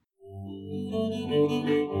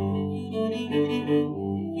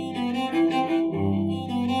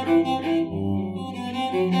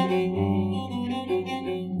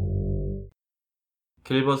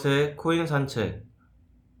길벗의 코인 산책.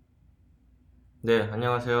 네,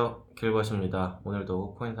 안녕하세요. 길벗입니다.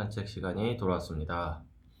 오늘도 코인 산책 시간이 돌아왔습니다.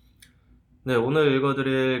 네, 오늘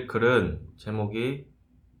읽어드릴 글은 제목이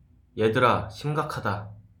얘들아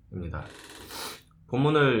심각하다 입니다.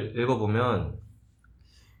 본문을 읽어보면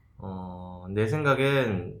내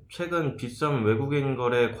생각엔 최근 빗썸 외국인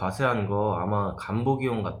거래 과세한 거 아마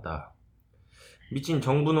간보기용 같다. 미친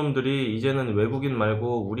정부놈들이 이제는 외국인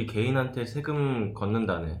말고 우리 개인한테 세금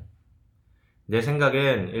걷는다네. 내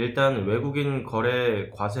생각엔 일단 외국인 거래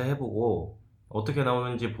과세해보고 어떻게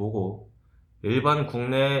나오는지 보고 일반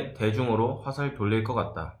국내 대중으로 화살 돌릴 것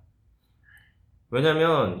같다.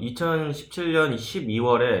 왜냐면 2017년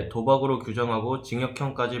 12월에 도박으로 규정하고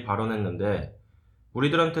징역형까지 발언했는데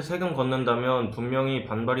우리들한테 세금 걷는다면 분명히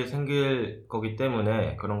반발이 생길 거기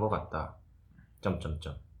때문에 그런 것 같다.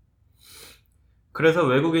 그래서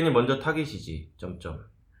외국인이 먼저 타깃이지.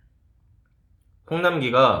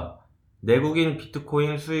 홍남기가 내국인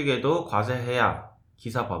비트코인 수익에도 과세해야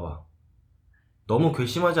기사 봐봐. 너무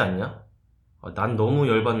괘씸하지 않냐? 난 너무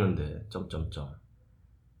열받는데.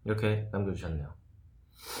 이렇게 남겨주셨네요.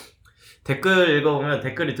 댓글 읽어보면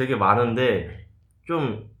댓글이 되게 많은데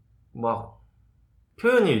좀 막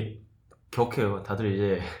표현이 격해요. 다들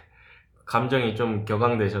이제 감정이 좀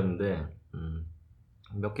격앙되셨는데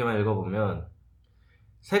몇 개만 읽어보면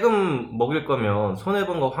세금 먹일 거면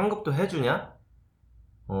손해본 거 환급도 해주냐?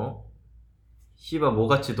 씨발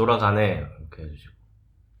뭐같이 돌아가네 이렇게 해주시고,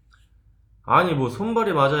 아니 뭐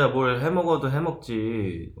손발이 맞아야 뭘 해먹어도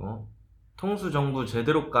해먹지. 통수 정부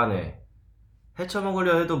제대로 까네.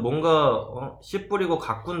 해쳐먹으려 해도 뭔가 씨 뿌리고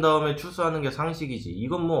가꾼 다음에 추수하는 게 상식이지.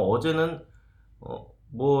 이건 뭐 어제는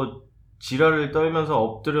뭐 지랄을 떨면서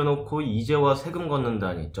엎드려 놓고 이제와 세금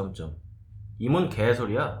걷는다니. 이 뭔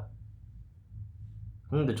개소리야.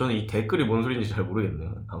 근데 저는 이 댓글이 뭔 소리인지 잘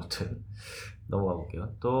모르겠네요. 아무튼 넘어가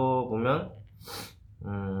볼게요. 또 보면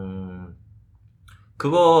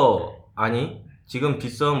그거 아니? 지금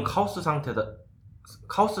빗썸 카오스 상태다.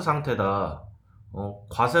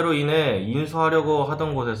 과세로 인해 인수하려고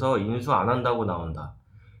하던 곳에서 인수 안 한다고 나온다.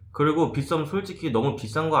 그리고 빗썸 솔직히 너무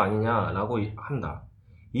비싼 거 아니냐라고 한다.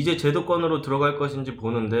 이제 제도권으로 들어갈 것인지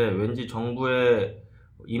보는데 왠지 정부의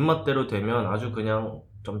입맛대로 되면 아주 그냥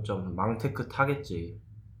망테크 타겠지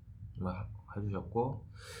해주셨고,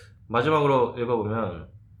 마지막으로 읽어보면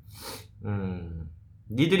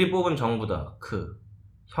니들이 뽑은 정부다.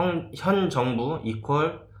 현 정부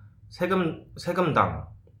이퀄 세금당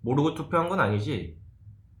모르고 투표한 건 아니지.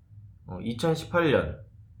 2018년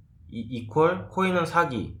이퀄 코인은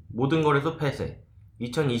사기 모든 거래소 폐쇄.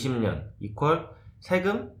 2020년 이퀄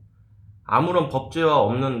세금 아무런 법제화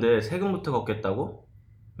없는데 세금부터 걷겠다고?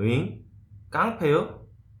 응? 깡패요?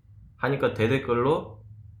 하니까 대댓글로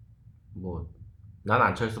뭐 난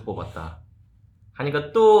안철수 뽑았다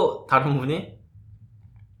하니까 또 다른 분이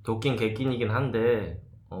도끼는 개끼이긴 한데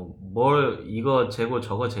뭘 이거 재고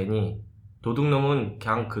저거 재니, 도둑놈은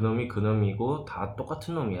그냥 그놈이 그놈이고 다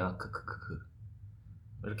똑같은 놈이야.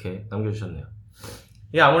 이렇게 남겨주셨네요.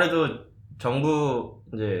 이게 아무래도 정부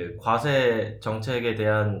이제 과세 정책에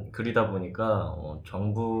대한 글이다 보니까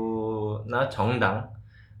정부나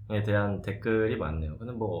정당에 대한 댓글이 많네요.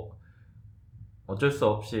 근데 뭐 어쩔 수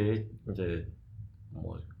없이 이제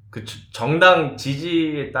뭐 그 정당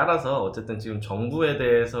지지에 따라서 어쨌든 지금 정부에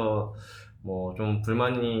대해서 뭐 좀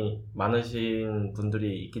불만이 많으신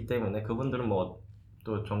분들이 있기 때문에 그분들은 뭐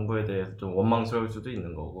또 정부에 대해서 좀 원망스러울 수도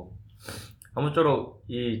있는 거고, 아무쪼록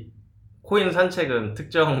이 코인 산책은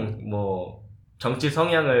특정 뭐 정치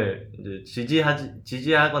성향을 이제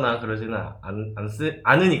지지하거나 그러지는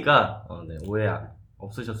않으니까 네, 오해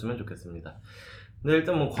없으셨으면 좋겠습니다. 근데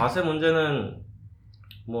일단 뭐 과세 문제는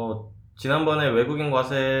뭐 지난번에 외국인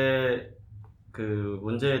과세 그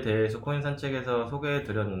문제에 대해서 코인 산책에서 소개해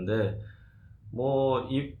드렸는데, 뭐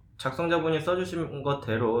이 작성자분이 써주신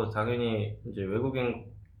것대로 당연히 이제 외국인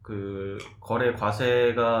그 거래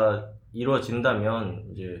과세가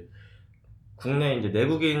이루어진다면 이제 국내 이제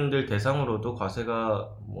내국인들 대상으로도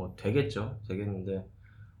과세가 뭐 되겠는데,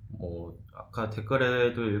 뭐 아까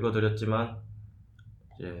댓글에도 읽어드렸지만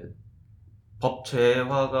이제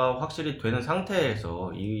법제화가 확실히 되는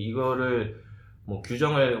상태에서 이거를 뭐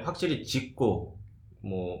규정을 확실히 짓고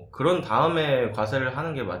뭐 그런 다음에 과세를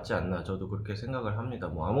하는 게 맞지 않나, 저도 그렇게 생각을 합니다.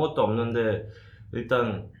 뭐 아무것도 없는데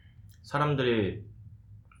일단 사람들이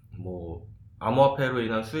뭐 암호화폐로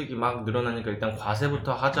인한 수익이 막 늘어나니까 일단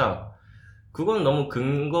과세부터 하자, 그건 너무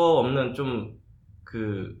근거 없는 좀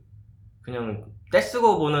그냥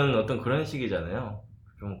떼쓰고 보는 어떤 그런 시기잖아요.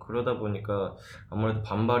 좀 그러다 보니까 아무래도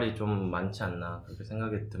반발이 좀 많지 않나 그렇게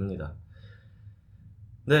생각이 듭니다.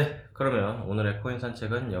 네, 그러면 오늘의 코인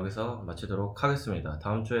산책은 여기서 마치도록 하겠습니다.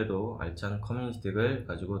 다음 주에도 알찬 커뮤니티 덱을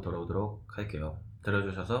가지고 돌아오도록 할게요.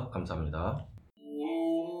 들어주셔서 감사합니다.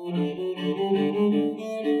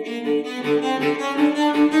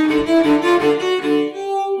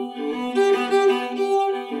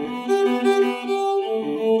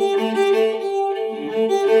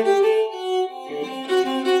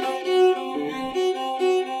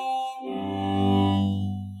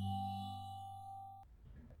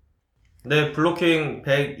 네, 블록체인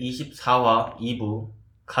 124화 2부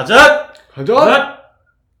가자!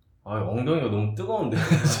 엉덩이가 너무 뜨거운데.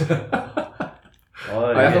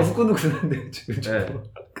 약간 후끈후끈한데 지금. 네.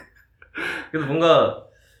 그래서 뭔가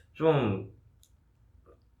좀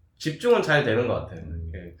집중은 잘 되는 것 같아요.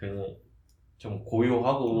 괜히 좀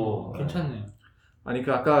고요하고. 괜찮네요. 아니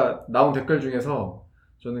그 아까 나온 댓글 중에서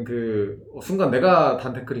저는 그 순간 내가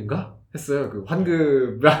단 댓글인가 했어요. 그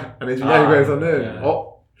환급 안 해주냐 이거에서는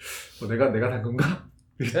내가 단 건가?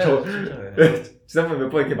 저 지난번에 몇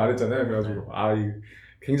번 이렇게 말했잖아요. 그래가지고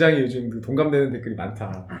굉장히 요즘 동감되는 댓글이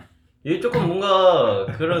많다. 이게 조금 뭔가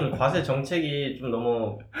그런 과세 정책이 좀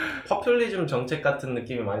너무 퍼퓰리즘 정책 같은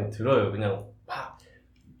느낌이 많이 들어요. 그냥 막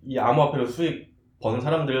이 암호화폐로 수익 버는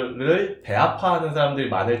사람들을 배아파하는 사람들이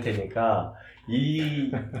많을 테니까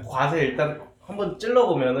이 과세 일단 한번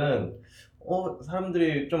찔러보면은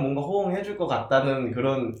사람들이 좀 뭔가 호응해줄 것 같다는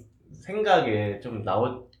그런 생각에 좀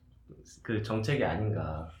나온 그 정책이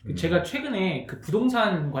아닌가. 제가 최근에 그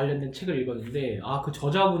부동산 관련된 책을 읽었는데 그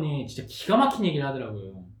저자분이 진짜 기가 막힌 얘기를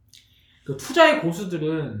하더라고요. 그 투자의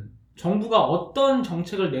고수들은 정부가 어떤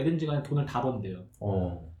정책을 내든지 간에 돈을 다 번대요.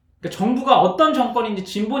 그러니까 정부가 어떤 정권인지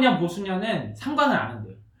진보냐 보수냐는 상관을 안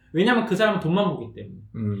한대요. 왜냐면 그 사람은 돈만 보기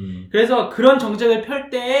때문에. 그래서 그런 정책을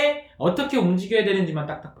펼 때에 어떻게 움직여야 되는지만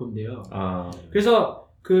딱딱 본대요.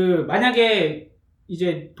 그래서 만약에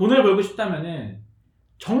이제 돈을 벌고 싶다면은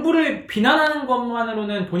정부를 비난하는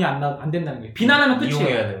것만으로는 돈이 안 된다는 거예요. 비난하면 끝이에요.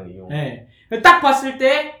 이용해야 되는 이용. 네. 딱 봤을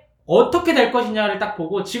때 어떻게 될 것이냐를 딱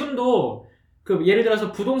보고 지금도 예를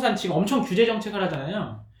들어서 부동산 지금 엄청 규제 정책을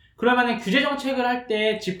하잖아요. 그러면은 규제 정책을 할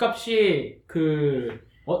때 집값이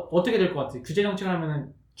어떻게 될 것 같아요? 규제 정책을 하면은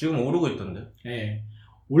지금 오르고 있던데. 네.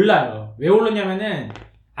 올라요. 왜 오르냐면은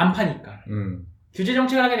안 파니까. 규제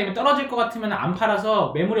정책을 하게 되면 떨어질 것 같으면 안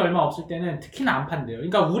팔아서 매물이 얼마 없을 때는 특히나 안 판대요.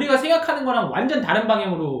 그러니까 우리가 생각하는 거랑 완전 다른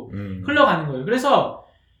방향으로 흘러가는 거예요. 그래서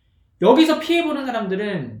여기서 피해보는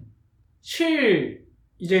사람들은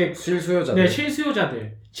실수요자들. 네,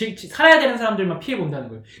 실수요자들. 살아야 되는 사람들만 피해본다는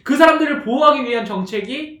거예요. 그 사람들을 보호하기 위한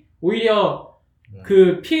정책이 오히려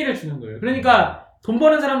그 피해를 주는 거예요. 그러니까 돈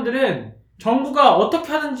버는 사람들은 정부가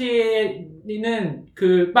어떻게 하는지는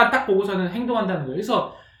그만 딱 보고서는 행동한다는 거예요.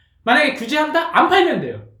 그래서 만약에 규제한다? 안 팔면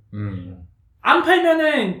돼요. 안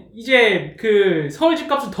팔면은 이제 서울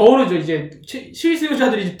집값은 더 오르죠. 이제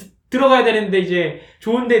실수요자들이 이제 들어가야 되는데 이제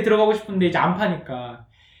좋은 데 들어가고 싶은데 이제 안 파니까.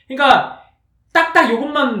 그러니까 딱딱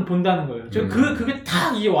요것만 본다는 거예요. 그게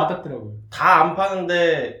다 이해 와닿더라고요. 다 안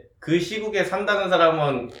파는데 그 시국에 산다는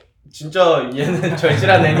사람은 진짜 얘는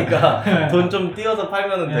절실한 애니까 돈 좀 띄어서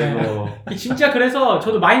팔면은 되고. 진짜 그래서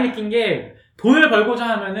저도 많이 느낀 게 돈을 벌고자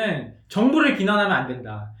하면은 정부를 비난하면 안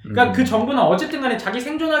된다. 그러니까 그 정부는 어쨌든 간에 자기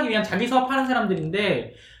생존하기 위한 자기 사업하는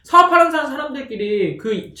사람들인데 사업하는 사람들끼리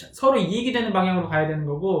서로 이익이 되는 방향으로 가야 되는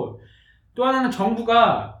거고, 또 하나는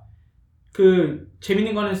정부가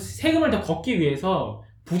재밌는 거는 세금을 더 걷기 위해서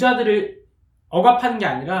부자들을 억압하는 게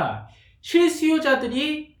아니라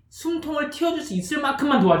실수요자들이 숨통을 틔워줄 수 있을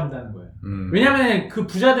만큼만 도와준다는 거예요. 왜냐면 그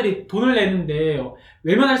부자들이 돈을 내는데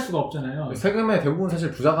외면할 수가 없잖아요. 세금의 대부분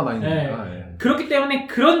사실 부자가 많이 내니까. 네. 그렇기 때문에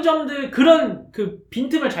그런 점들, 그런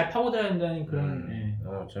빈틈을 잘 파고들어야 된다는 그런.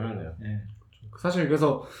 재밌네요. 네. 사실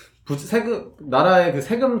그래서 나라의 그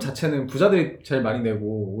세금 자체는 부자들이 제일 많이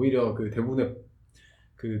내고 오히려 대부분의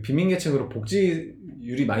빈민계층으로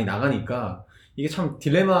복지율이 많이 나가니까 이게 참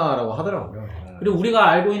딜레마라고 하더라고요. 그리고 우리가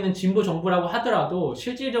알고 있는 진보 정부라고 하더라도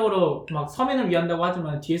실질적으로 막 서민을 위한다고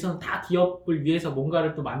하지만 뒤에서는 다 기업을 위해서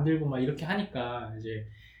뭔가를 또 만들고 막 이렇게 하니까 이제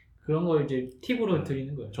그런 걸 이제 팁으로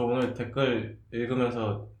드리는 거예요. 저 오늘 댓글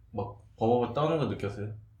읽으면서 막 버벅 떠는 거 느꼈어요.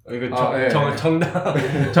 이거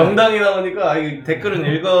정당이 나오니까 이거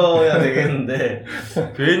댓글은 읽어야 되겠는데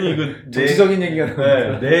괜히 정치적인 얘기가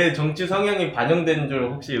나오니까 내 정치 성향이 반영된 줄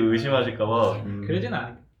혹시 의심하실까봐 그러진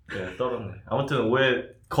않아요. 네, 떨었네. 아무튼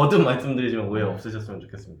거듭 말씀드리지만 오해 없으셨으면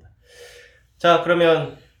좋겠습니다. 자,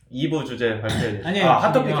 그러면 2부 주제 발표해 주시죠.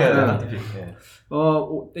 핫토픽 해야 돼요. 핫토픽. 네.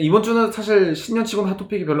 이번 주는 사실 신년치고는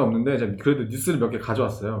핫토픽이 별로 없는데 제가 그래도 뉴스를 몇 개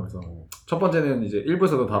가져왔어요. 그래서 첫 번째는 이제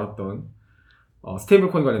 1부에서도 다뤘던 스테이블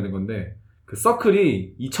코인 관련된 건데, 그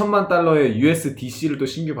서클이 2천만 달러의 USDC를 또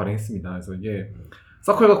신규 발행했습니다. 그래서 이게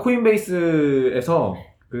서클과 코인베이스에서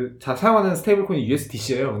사용하는 스테이블 코인이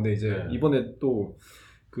USDC예요. 근데 이제 이번에 또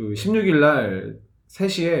그 16일 날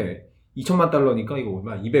 3시에 2천만 달러니까 이거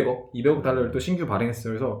얼마? 200억 달러를 또 신규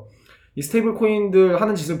발행했어요. 그래서 이 스테이블 코인들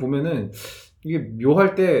하는 짓을 보면은 이게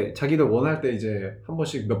묘할 때 자기들 원할 때 이제 한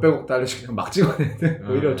번씩 몇백억 달러씩 그냥 막 찍어내는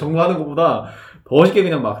오히려 정부 하는 것보다 더 멋있게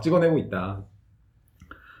그냥 막 찍어내고 있다.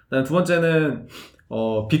 그다음 두 번째는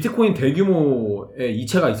비트코인 대규모의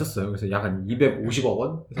이체가 있었어요. 그래서 약 한 250억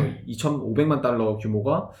원, 그래서 2,500만 달러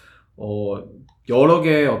규모가 여러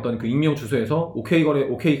개의 어떤 그 익명 주소에서 OK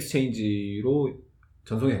익스체인지로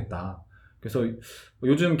전송이 됐다. 그래서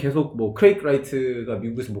요즘 계속 뭐 크레이크 라이트가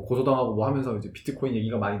미국에서 뭐 고소당하고 뭐 하면서 이제 비트코인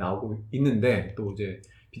얘기가 많이 나오고 있는데, 또 이제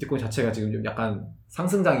비트코인 자체가 지금 좀 약간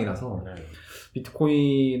상승장이라서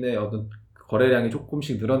비트코인의 어떤 거래량이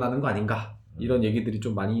조금씩 늘어나는 거 아닌가, 이런 얘기들이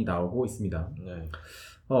좀 많이 나오고 있습니다.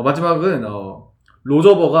 마지막은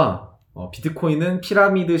로저버가 비트코인은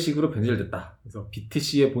피라미드식으로 변질됐다. 그래서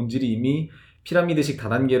BTC의 본질이 이미 피라미드식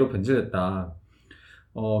다단계로 변질됐다.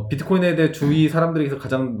 비트코인에 대해 주위 사람들에게서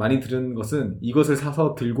가장 많이 들은 것은 이것을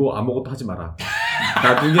사서 들고 아무것도 하지 마라.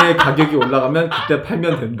 나중에 가격이 올라가면 그때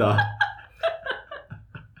팔면 된다.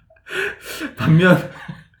 반면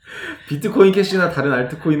비트코인 캐시나 다른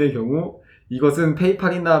알트코인의 경우 이것은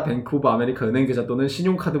페이팔이나 뱅크 오브 아메리카 은행 계좌 또는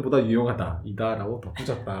신용카드보다 유용하다. 이다라고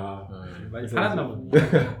덧붙였다. 많이 팔았나 보네.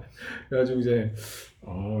 그래가지고 이제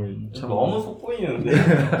참 너무 속보이는데.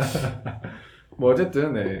 뭐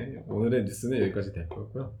어쨌든 오늘의 뉴스는 여기까지 될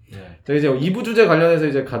거고요. 제가 이제 2부 주제 관련해서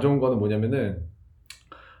이제 가져온 거는 뭐냐면은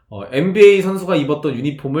NBA 선수가 입었던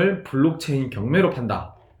유니폼을 블록체인 경매로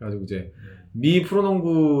판다. 그래가지고 이제 미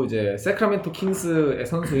프로농구 이제 세크라멘토 킹스의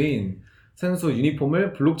선수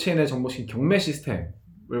유니폼을 블록체인에 접목시킨 경매 시스템을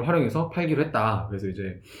활용해서 팔기로 했다. 그래서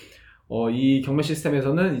이제 이 경매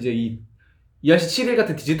시스템에서는 이제 이 ERC-71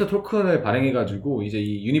 같은 디지털 토큰을 발행해가지고 이제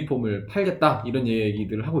이 유니폼을 팔겠다, 이런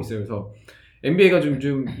얘기들을 하고 있어요. 그래서 NBA가 좀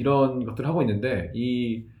이런 것들을 하고 있는데,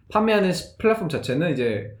 이 판매하는 플랫폼 자체는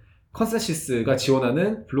이제 컨센시스가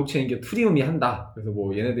지원하는 블록체인 기업 투리움이 한다. 그래서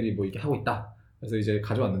뭐 얘네들이 뭐 이렇게 하고 있다. 그래서 이제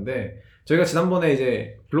가져왔는데, 저희가 지난번에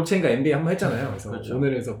이제 블록체인과 NBA 한번 했잖아요. 그래서 그렇죠.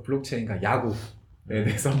 오늘에서 블록체인과 야구에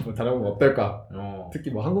대해서 한번 다뤄보면 어떨까.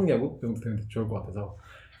 특히 뭐 한국 야구 정도 되면 좋을 것 같아서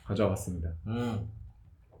가져와 봤습니다.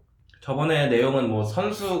 저번에 내용은 뭐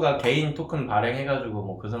선수가 개인 토큰 발행해가지고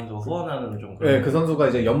뭐 그 선수 후원하는 좀 그런. 네, 그 선수가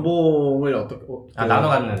이제 연봉을 어떻게 나눠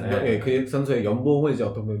갖는. 네, 그 선수의 연봉을 이제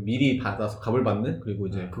어떤 미리 받아서 값을 받는, 그리고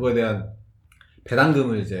이제 그거에 대한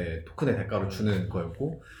배당금을 이제 토큰의 대가로 주는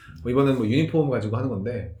거였고, 뭐 이번엔 뭐 유니폼 가지고 하는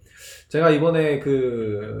건데, 제가 이번에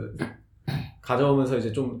가져오면서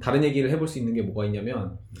이제 좀 다른 얘기를 해볼 수 있는 게 뭐가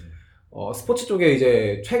있냐면, 스포츠 쪽에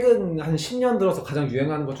이제 최근 한 10년 들어서 가장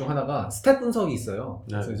유행하는 것 중 하나가 스탯 분석이 있어요.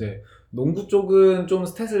 그래서 이제 농구 쪽은 좀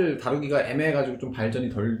스탯을 다루기가 애매해가지고 좀 발전이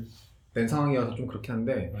덜 된 상황이어서 좀 그렇긴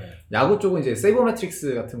한데, 야구 쪽은 이제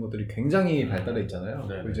세이버매트릭스 같은 것들이 굉장히 발달해 있잖아요.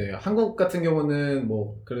 이제 한국 같은 경우는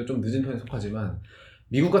뭐 그래도 좀 늦은 편에 속하지만,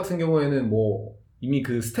 미국 같은 경우에는 뭐 이미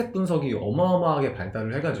그 스탯 분석이 어마어마하게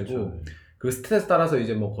발달을 해가지고, 그 스탯에 따라서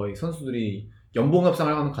이제 뭐 거의 선수들이 연봉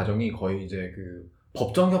협상을 하는 과정이 거의 이제 그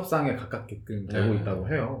법정 협상에 가깝게끔 되고 있다고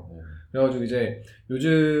해요. 그래가지고 이제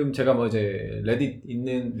요즘 제가 뭐 이제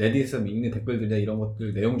레딧에서 읽는 댓글들이나 이런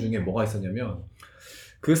것들 내용 중에 뭐가 있었냐면,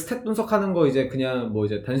 그 스탯 분석하는 거 이제 그냥 뭐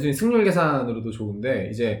이제 단순히 승률 계산으로도 좋은데,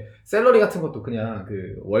 이제 샐러리 같은 것도 그냥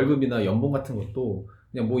그 월급이나 연봉 같은 것도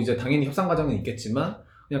그냥 뭐 이제 당연히 협상 과정은 있겠지만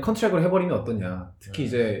그냥 컨트랙을 해버리면 어떠냐. 특히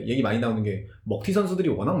이제 얘기 많이 나오는 게 먹튀 선수들이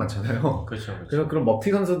워낙 많잖아요. 그렇죠. 그래서 그런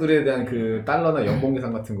먹튀 선수들에 대한 그 달러나 연봉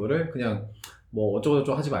계산 같은 거를 그냥 뭐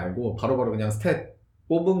어쩌고저쩌고 하지 말고 바로바로 그냥 스탯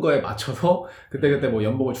뽑은 거에 맞춰서 그때그때 뭐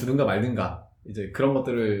연봉을 주든가 말든가, 이제 그런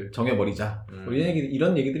것들을 정해버리자. 뭐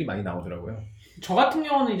이런 얘기들이 많이 나오더라고요. 저 같은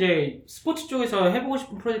경우는 이제 스포츠 쪽에서 해보고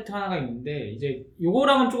싶은 프로젝트 하나가 있는데, 이제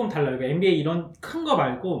요거랑은 조금 달라요. 그러니까 NBA 이런 큰 거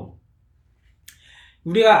말고,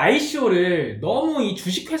 우리가 ICO를 너무 이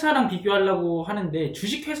주식회사랑 비교하려고 하는데,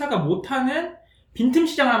 주식회사가 못하는 빈틈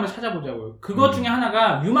시장을 한번 찾아보자고요. 그것 중에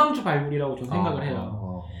하나가 유망주 발굴이라고 저는 생각을 해요.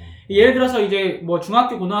 예를 들어서 이제 뭐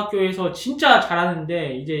중학교, 고등학교에서 진짜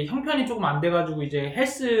잘하는데, 이제 형편이 조금 안 돼가지고 이제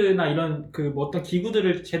헬스나 이런 그 뭐 어떤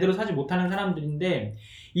기구들을 제대로 사지 못하는 사람들인데,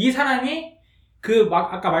 이 사람이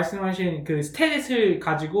아까 말씀하신 그 스탯을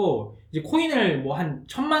가지고 이제 코인을 뭐 한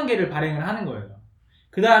 1000만 개를 발행을 하는 거예요.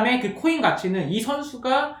 그 다음에 그 코인 가치는 이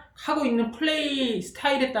선수가 하고 있는 플레이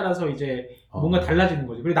스타일에 따라서 이제 뭔가 달라지는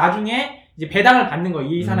거죠. 그리고 나중에 이제 배당을 받는 거예요.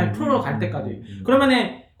 이 사람이 프로로 갈 때까지.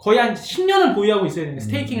 그러면은 거의 한 10년을 보유하고 있어야 되는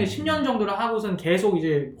스테이킹을 10년 정도를 하고선 계속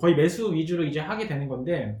이제 거의 매수 위주로 이제 하게 되는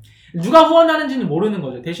건데 누가 후원하는지는 모르는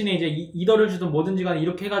거죠. 대신에 이제 이더를 주든 뭐든지 간에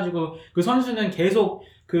이렇게 해가지고 그 선수는 계속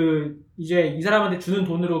그 이제 이 사람한테 주는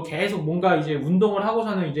돈으로 계속 뭔가 이제 운동을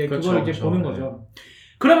하고서는 이제 그렇죠, 그걸 이제 그렇죠. 보는 거죠.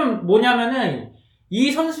 그러면 뭐냐면은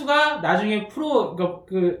이 선수가 나중에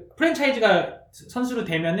그 프랜차이즈가 선수로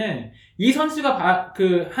되면은 이 선수가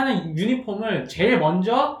그 하는 유니폼을 제일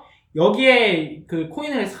먼저 여기에 그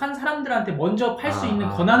코인을 산 사람들한테 먼저 팔 수 있는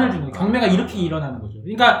권한을 주는 거예요. 경매가 이렇게 일어나는 거죠.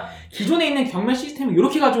 그러니까 기존에 있는 경매 시스템을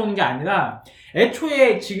이렇게 가져오는 게 아니라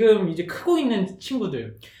애초에 지금 이제 크고 있는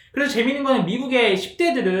친구들. 그래서 재밌는 거는 미국의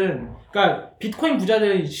 10대들은 그러니까 비트코인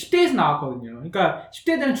부자들은 10대에서 나왔거든요. 그러니까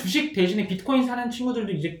 10대들은 주식 대신에 비트코인 사는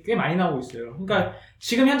친구들도 이제 꽤 많이 나오고 있어요. 그러니까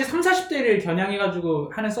지금 현재 30, 40대를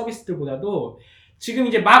겨냥해가지고 하는 서비스들보다도 지금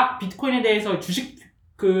이제 막 비트코인에 대해서 주식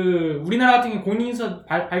우리나라 같은 경우 공인인증서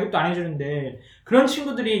발급도 안 해주는데 그런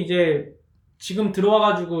친구들이 이제 지금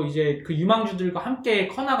들어와가지고 이제 그 유망주들과 함께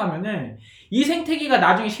커나가면은 이 생태계가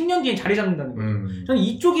나중에 10년 뒤에 자리 잡는다는 거죠. 저는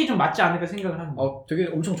이쪽이 좀 맞지 않을까 생각을 합니다. 되게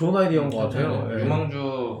엄청 좋은 아이디어인 것 같아요. 네.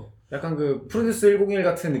 유망주 약간 그 프로듀스 101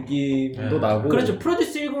 같은 느낌도 나고. 그렇죠.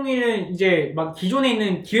 프로듀스 101은 이제 막 기존에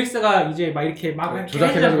있는 기획사가 이제 막 이렇게 막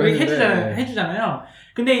조작해가지고 해주잖아요.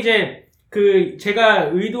 근데 이제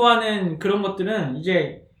제가 의도하는 그런 것들은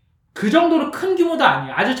이제 그 정도로 큰 규모도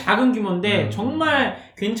아니에요. 아주 작은 규모인데 정말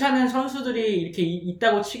괜찮은 선수들이 이렇게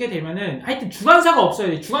있다고 치게 되면은 하여튼 주관사가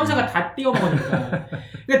없어요. 주관사가 다 띄워먹으니까.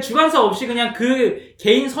 그러니까 주관사 없이 그냥 그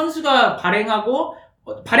개인 선수가 발행하고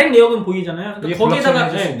발행 내역은 보이잖아요. 그러니까 거기에다가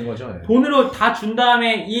돈으로 다 준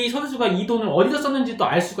다음에 이 선수가 이 돈을 어디다 썼는지 또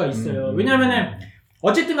알 수가 있어요. 왜냐면은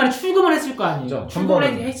어쨌든 간에 출금을 했을 거 아니에요. 그렇죠. 출금을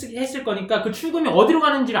했을 거니까 그 출금이 어디로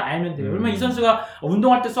가는지를 알면 돼요. 그러면 이 선수가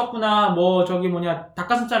운동할 때 썼구나,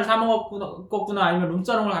 닭가슴살을 사 먹었구나, 아니면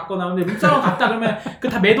룸사롱을 갔거나, 근데 룸사롱 갔다 그러면 그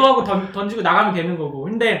다 매도하고 던지고 나가면 되는 거고.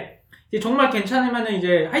 근데 이제 정말 괜찮으면은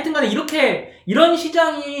이제 하여튼 간에 이런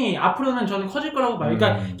시장이 앞으로는 저는 커질 거라고 봐요.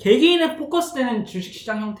 그러니까 개개인의 포커스되는 주식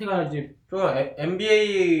시장 형태가 이제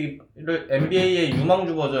NBA의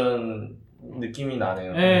유망주 버전 느낌이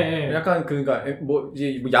나네요. 네. 약간 그러니까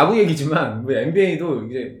이제 야구 얘기지만 NBA도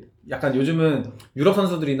이제 약간 요즘은 유럽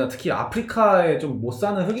선수들이나 특히 아프리카에 좀 못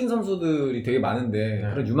사는 흑인 선수들이 되게 많은데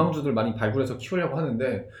그런 유망주들 많이 발굴해서 키우려고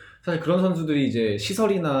하는데 사실 그런 선수들이 이제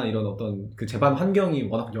시설이나 이런 어떤 그 재반 환경이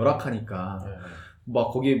워낙 열악하니까 막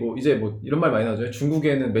거기에 이런 말 많이 나오죠.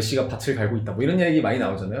 중국에는 메시가 밭을 갈고 있다. 이런 얘기 많이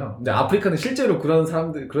나오잖아요. 근데 아프리카는 실제로 그런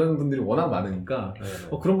분들이 워낙 많으니까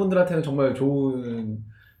그런 분들한테는 정말 좋은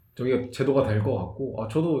제도가 될 것 같고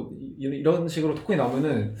저도 이런 식으로 토큰이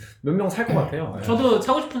나오면은 몇 명 살 것 같아요. 저도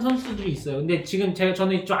사고 싶은 선수들이 있어요. 근데 지금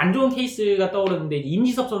저는 좀 안 좋은 케이스가 떠오르는데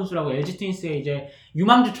임지섭 선수라고 LG 트윈스에 이제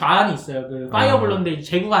유망주 좌안이 있어요. 그 파이어블러인데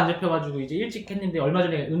재구가 안 잡혀가지고 이제 일찍 했는데 얼마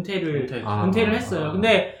전에 은퇴를 했어요.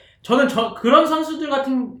 근데 저는 그런 선수들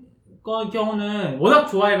같은 경우는 워낙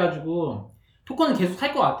좋아해가지고 토큰은 계속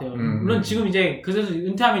살 것 같아요. 물론 지금 이제 그 선수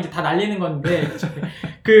은퇴하면 이제 다 날리는 건데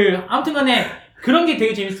아무튼간에 그런 게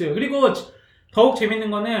되게 재밌어요. 그리고 더욱 재밌는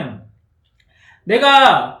거는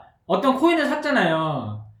내가 어떤 코인을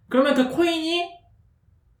샀잖아요. 그러면 그 코인이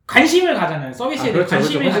관심을 가잖아요. 서비스에 대해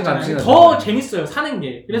관심을 가잖아요. 더 재밌어요. 사는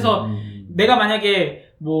게. 그래서 내가 만약에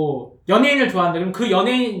연예인을 좋아한다. 그럼 그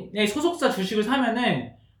연예인의 소속사 주식을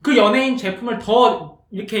사면은 그 연예인 제품을 더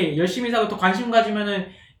이렇게 열심히 사고 더 관심 가지면은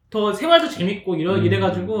더 생활도 재밌고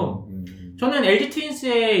이래가지고 저는 LG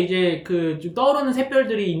트윈스에 이제 좀 떠오르는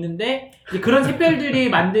샛별들이 있는데 그런 샛별들이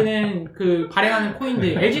만드는 발행하는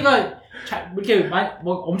코인들 LG가 이렇게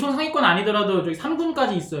엄청 상위권 아니더라도 저기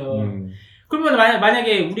 3군까지 있어요. 그러면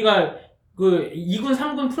만약에 우리가 2군,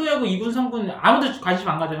 3군 프로야구 2군, 3군 아무도 관심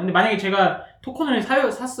안 가져요. 근데 만약에 제가 토큰을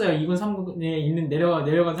샀어요. 2군, 3군에 있는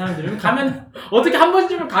내려간 사람들은 가면 어떻게 한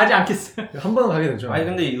번쯤은 가지 않겠어요? 한 번은 가게 되죠. 아니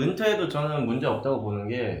근데 은퇴해도 저는 문제 없다고 보는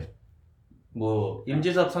게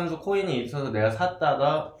임지섭 선수 코인이 있어서 내가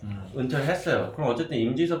샀다가 은퇴를 했어요. 그럼 어쨌든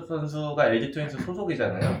임지섭 선수가 LG 트윈스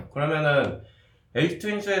소속이잖아요. 그러면은 LG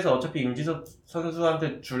트윈스에서 어차피 임지섭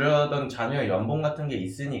선수한테 주려던 자녀의 연봉 같은 게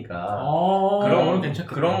있으니까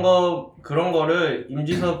그런 거를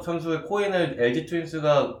임지섭 선수의 코인을 LG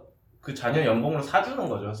트윈스가 그 자녀 연봉으로 사주는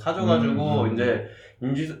거죠. 사줘가지고 이제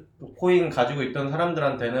임지섭 코인 가지고 있던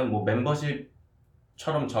사람들한테는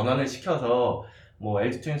멤버십처럼 전환을 시켜서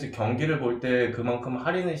LG 트윈스 경기를 볼 때 그만큼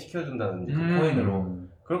할인을 시켜준다든지 그 코인으로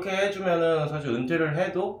그렇게 해주면은 사실 은퇴를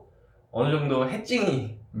해도 어느 정도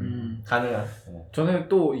해칭이 가능한. 저는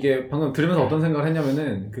또 이게 방금 들으면서 어떤 생각을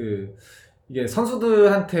했냐면은 이게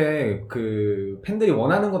선수들한테 팬들이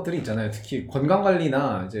원하는 것들이 있잖아요. 특히 건강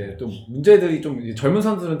관리나 이제 또 문제들이 젊은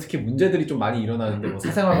선수들은 특히 문제들이 좀 많이 일어나는데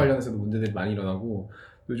사생활 관련해서도 문제들이 많이 일어나고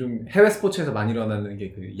요즘 해외 스포츠에서 많이 일어나는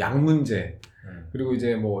게 그 양 문제 그리고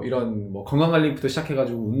이제 뭐 이런 뭐 건강 관리부터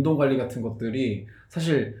시작해가지고 운동 관리 같은 것들이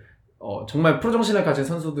사실 정말 프로 정신을 가진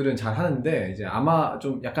선수들은 잘 하는데 이제 아마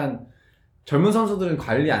좀 약간 젊은 선수들은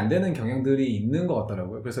관리 안 되는 경향들이 있는 것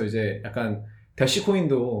같더라고요. 그래서 이제 약간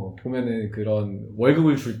대시코인도 보면은 그런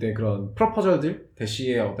월급을 줄 때 그런 프로포절들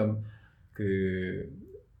대시의 어떤 그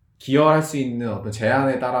기여할 수 있는 어떤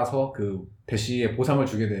제한에 따라서 그 대시에 보상을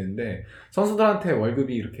주게 되는데 선수들한테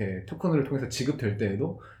월급이 이렇게 토큰을 통해서 지급될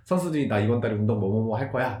때에도 선수들이 나 이번 달에 운동 뭐뭐뭐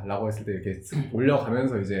할 거야 라고 했을 때 이렇게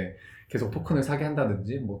올려가면서 이제 계속 토큰을 사게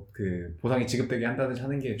한다든지 뭐 그 보상이 지급되게 한다든지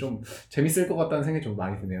하는 게 좀 재밌을 것 같다는 생각이 좀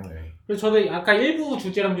많이 드네요. 네. 그래서 저도 아까 일부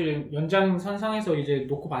주제랑 연장선상에서 이제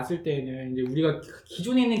놓고 봤을 때는 이제 우리가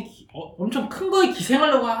기존에 있는 엄청 큰 거에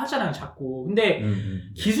기생하려고 하잖아요, 자꾸. 근데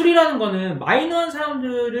기술이라는 거는 마이너한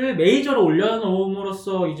사람들을 메이저로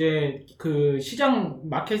올려놓음으로써 이제 그 시장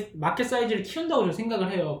마켓 사이즈를 키운다고 저는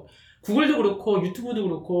생각을 해요. 구글도 그렇고 유튜브도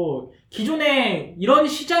그렇고 기존에 이런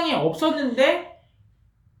시장이 없었는데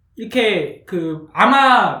이렇게 그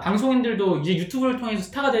아마 방송인들도 이제 유튜브를 통해서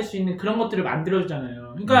스타가 될 수 있는 그런 것들을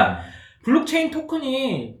만들어주잖아요. 그러니까 블록체인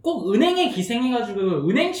토큰이 꼭 은행에 기생해가지고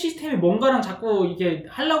은행 시스템이 뭔가랑 자꾸 이렇게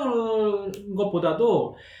하려고 그러는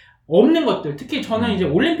것보다도 없는 것들, 특히 저는 이제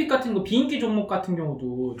올림픽 같은 거 비인기 종목 같은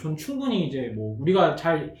경우도 전 충분히 이제 뭐 우리가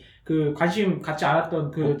잘 그 관심 갖지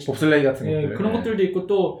않았던 그 봅슬레이 같은 것들 그런 것들도 있고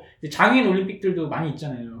또 장애인 올림픽들도 많이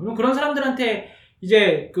있잖아요. 그럼 그런 사람들한테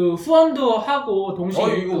이제 그 후원도 하고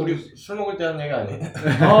동시에 이거 우리 술 먹을 때 하는 얘기 아니에요?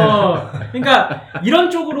 그러니까 이런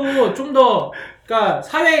쪽으로 좀 더 그러니까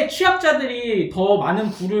사회 취약자들이 더 많은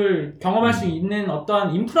부를 경험할 수 있는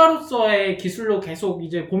어떤 인프라로서의 기술로 계속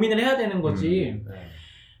이제 고민을 해야 되는 거지.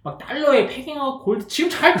 막 달러에 패킹하고 골드 지금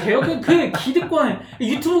잘 돼요. 그 기득권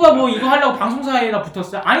유튜브가 뭐 이거 하려고 방송사에다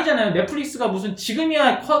붙었어요? 아니잖아요. 넷플릭스가 무슨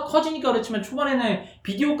지금이야 커지니까 그렇지만 초반에는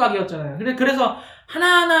비디오 가게였잖아요. 그래서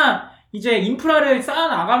하나하나 이제 인프라를 쌓아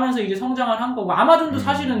나가면서 이제 성장을 한 거고 아마존도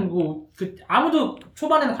사실은 뭐 그 아무도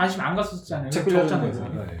초반에는 관심 안 갔었잖아요. 적잖아요.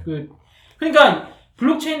 그러니까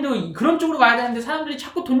블록체인도 그런 쪽으로 가야 되는데 사람들이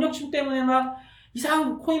자꾸 돈 욕심 때문에 막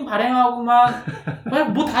이상한 코인 발행하고 막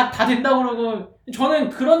뭐 다 된다고 그러고 저는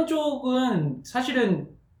그런 쪽은 사실은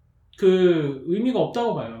그 의미가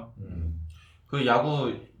없다고 봐요. 그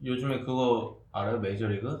야구 요즘에 그거 알아요?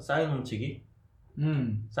 메이저리그? 사인 훔치기?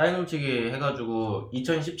 사인 훔치기 해가지고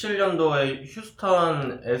 2017년도에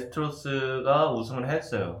휴스턴 애스트로스가 우승을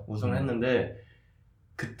했어요. 우승을 했는데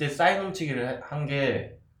그때 사인 훔치기를 한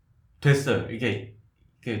게 됐어요. 이게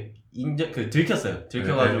들켰어요.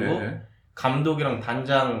 들켜가지고 감독이랑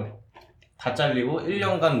단장 다 잘리고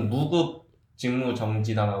 1년간 무급 직무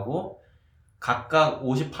정지당하고 각각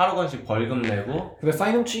 58억 원씩 벌금 내고. 근데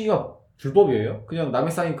사인 훔치기가 불법이에요? 그냥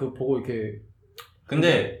남의 사인 그 보고 이렇게.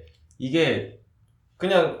 근데 이게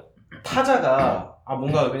그냥 타자가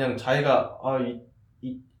뭔가 그냥 자기가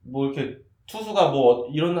뭐 이렇게 투수가 뭐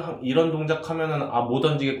이런 동작하면은 못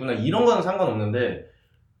던지겠구나 이런 거는 상관없는데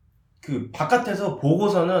그 바깥에서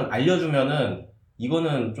보고서는 알려주면은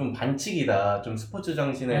이거는 좀 반칙이다. 좀 스포츠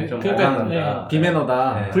정신에 좀 어긋난다.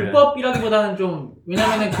 비매너다. 불법이라기보다는 좀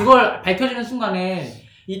왜냐면은 그걸 밝혀지는 순간에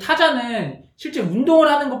이 타자는 실제 운동을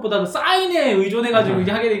하는 것보다도 사인에 의존해가지고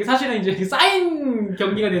이제 하게 되게 사실은 이제 사인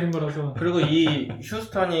경기가 되는 거라서. 그리고 이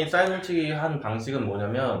휴스턴이 사인 훔치기 한 방식은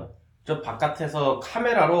뭐냐면 저 바깥에서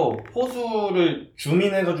카메라로 포수를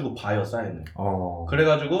줌인해가지고 봐요 사인을.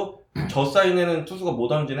 그래가지고 저 사인에는 투수가 못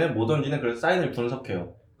던지네 그래서 사인을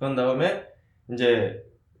분석해요. 그런 다음에 이제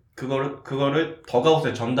그거를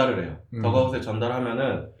더가웃에 전달을 해요. 더가웃에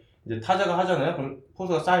전달하면은 이제 타자가 하잖아요. 그럼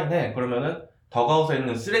포수가 사인해. 그러면은 더가웃에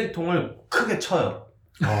있는 쓰레기통을 크게 쳐요.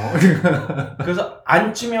 그래서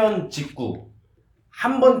안 치면 직구,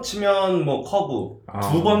 한 번 치면 뭐 커브,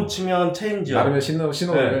 두 번 치면 체인지업. 나름의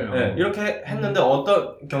신호를. 네. 이렇게 했는데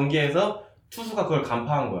어떤 경기에서 투수가 그걸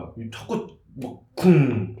간파한 거야. 자꾸 뭐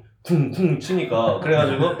쿵 치니까.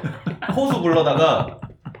 그래가지고 포수 불러다가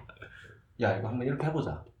야 이거 한번 이렇게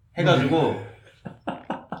해보자 해가지고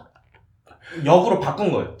역으로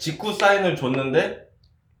바꾼 거예요. 직구 사인을 줬는데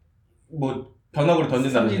뭐 변화구를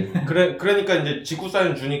던진다든지 그러니까 이제 직구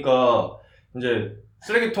사인 주니까 이제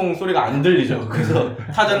쓰레기통 소리가 안 들리죠. 그래서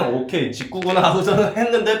타자는 오케이 직구구나 하고서는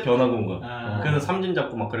했는데 변화구인 거야. 그래서 삼진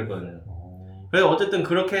잡고 막 그랬거든요. 그래서 어쨌든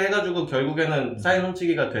그렇게 해가지고 결국에는 사인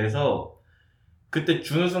훔치기가 돼서 그때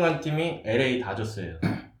준우승한 팀이 LA 다저스예요.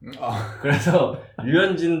 그래서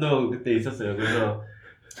류현진도 그때 있었어요. 그래서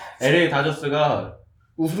LA 다저스가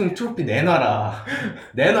우승 트로피 내놔라.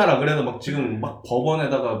 그래서 막 지금 막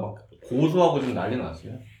법원에다가 막 고소하고 좀 난리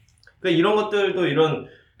났어요. 그러니까 이런 것들도 이런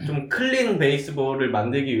좀 클린 베이스볼을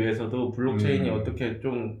만들기 위해서도 블록체인이 어떻게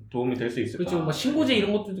좀 도움이 될 수 있을까? 그렇죠. 뭐 신고제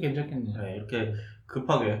이런 것들도 괜찮겠네요. 네, 이렇게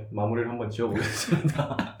급하게 마무리를 한번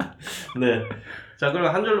지어보겠습니다. 네. 자,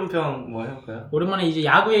 그럼 한 줄 논평 뭐 해볼까요? 오랜만에 이제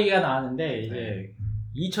야구 얘기가 나왔는데 이제 네.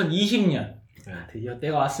 2020년 네. 드디어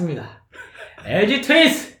때가 왔습니다. LG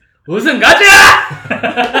트윈스 우승 가자!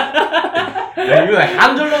 야, 이거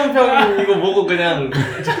한 줄 논평 이거 보고 그냥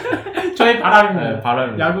저의 바람입니다. 네,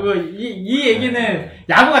 바람입니다. 야구가 이 얘기는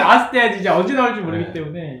야구가 나왔을 때 이제 언제 나올지 모르기 네.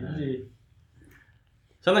 때문에 이제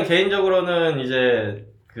저는 개인적으로는 이제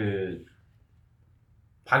그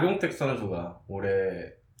박용택 선수가 올해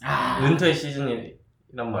은퇴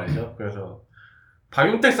시즌이란 말이죠. 그래서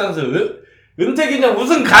박용택 선수 은퇴 기념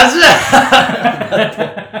우승 가자!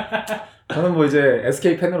 저는 뭐 이제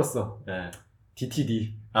SK 팬으로서 네.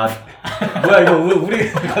 DTD. 아 뭐야 이거 우리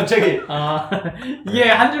갑자기 이게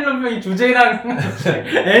한 줄 논평이 주제랑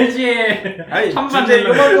LG의 아니 천만 주제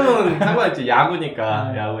줄 이만큼은 상관없지.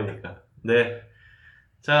 야구니까 네. 야구니까. 네.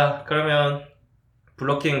 자 그러면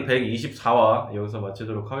블로킹 124화 여기서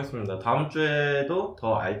마치도록 하겠습니다. 다음 주에도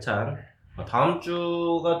더 알찬 다음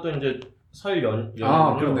주가 또 이제 설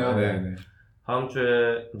연휴군요. 그렇네요. 네. 다음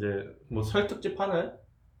주에 이제 뭐 설 특집 하나요?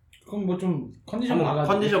 그럼 뭐 좀 컨디션 한번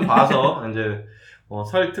봐가지고 컨디션 봐서 이제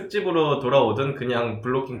설 특집으로 돌아오든 그냥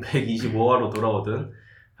블로킹 125화로 돌아오든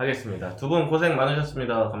하겠습니다. 두 분 고생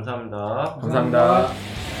많으셨습니다. 감사합니다. 감사합니다.